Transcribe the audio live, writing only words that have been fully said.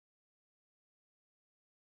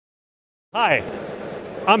Hi,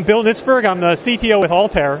 I'm Bill Nitzberg. I'm the CTO with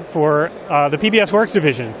Altair for the PBS Works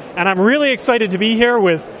division. And I'm really excited to be here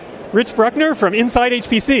with Rich Bruckner from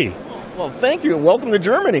insideHPC. Well, thank you. Welcome to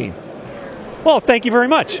Germany. Well, thank you very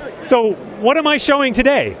much. So, what am I showing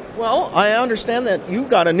today? Well, I understand that you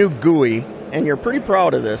got a new GUI, and you're pretty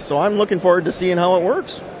proud of this, so I'm looking forward to seeing how it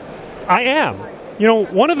works. I am. You know,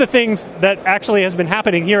 one of the things that actually has been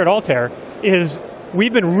happening here at Altair is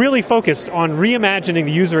we've been really focused on reimagining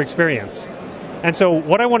the user experience. And so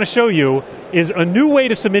what I want to show you is a new way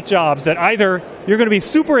to submit jobs that either you're going to be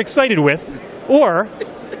super excited with, or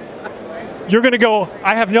you're going to go,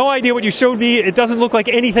 I have no idea what you showed me, it doesn't look like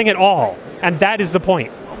anything at all. And that is the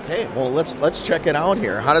point. Okay, well, let's check it out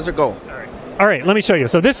here. How does it go? All right, let me show you.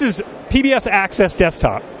 So this is PBS Access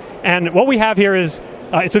Desktop. And what we have here is,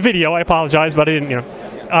 it's a video, I apologize, but I didn't,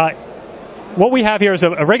 what we have here is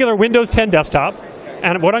a regular Windows 10 desktop.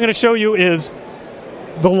 And what I'm going to show you is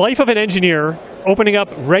the life of an engineer opening up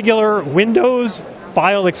regular Windows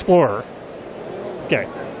File Explorer. Okay,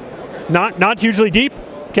 not hugely deep.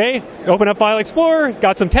 Okay, open up File Explorer,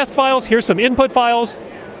 got some test files, here's some input files.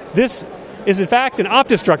 This is in fact an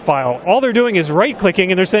OptiStruct file. All they're doing is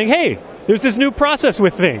right-clicking and they're saying, hey, there's this new process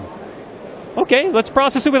with thing. Okay, let's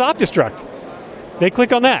process it with OptiStruct. They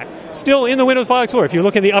click on that. Still in the Windows File Explorer. If you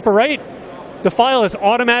look in the upper right, the file is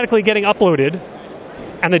automatically getting uploaded,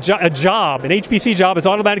 and an HPC job is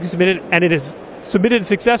automatically submitted, and it is submitted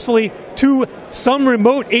successfully to some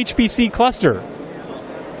remote HPC cluster.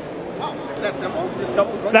 Wow, is that simple? Just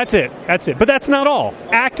double click? That's it. That's it. But that's not all.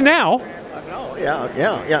 Act now. No, yeah.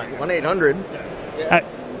 1-800.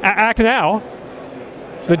 Act now.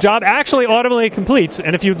 The job actually automatically completes,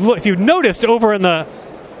 and if you noticed over in the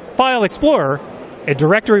File Explorer, a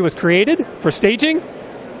directory was created for staging.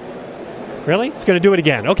 Really? It's going to do it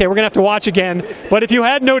again. Okay, we're going to have to watch again. But if you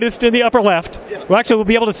had noticed in the upper left, we'll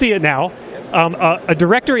be able to see it now. A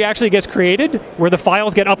directory actually gets created where the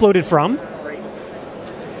files get uploaded from.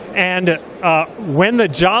 And when the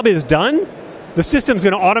job is done, the system's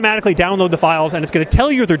going to automatically download the files, and it's going to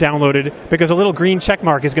tell you they're downloaded because a little green check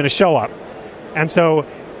mark is going to show up. And so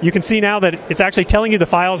you can see now that it's actually telling you the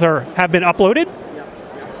files have been uploaded.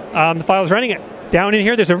 The file's running it. Down in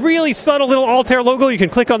here, there's a really subtle little Altair logo. You can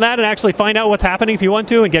click on that and actually find out what's happening if you want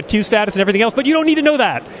to and get queue status and everything else, but you don't need to know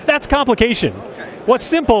that. That's complication. What's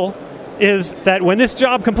simple is that when this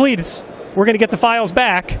job completes, we're going to get the files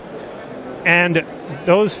back, and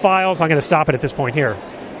those files, I'm going to stop it at this point here,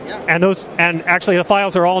 and actually the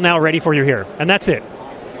files are all now ready for you here, and that's it.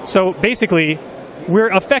 So basically,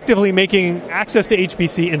 we're effectively making access to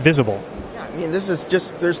HPC invisible. I mean, this is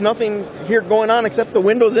just, there's nothing here going on except the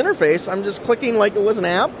Windows interface. I'm just clicking like it was an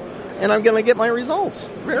app, and I'm going to get my results.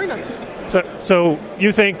 Very nice. So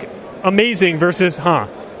you think amazing versus,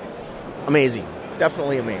 Amazing.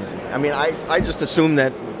 Definitely amazing. I mean, I just assumed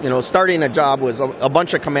that, starting a job was a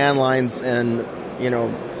bunch of command lines and,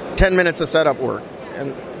 10 minutes of setup work.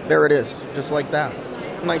 And there it is, just like that.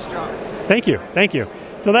 Nice job. Thank you. Thank you.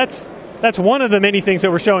 So that's one of the many things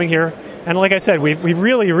that we're showing here. And like I said, we've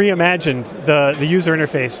really reimagined the user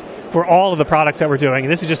interface for all of the products that we're doing,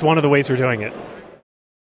 and this is just one of the ways we're doing it.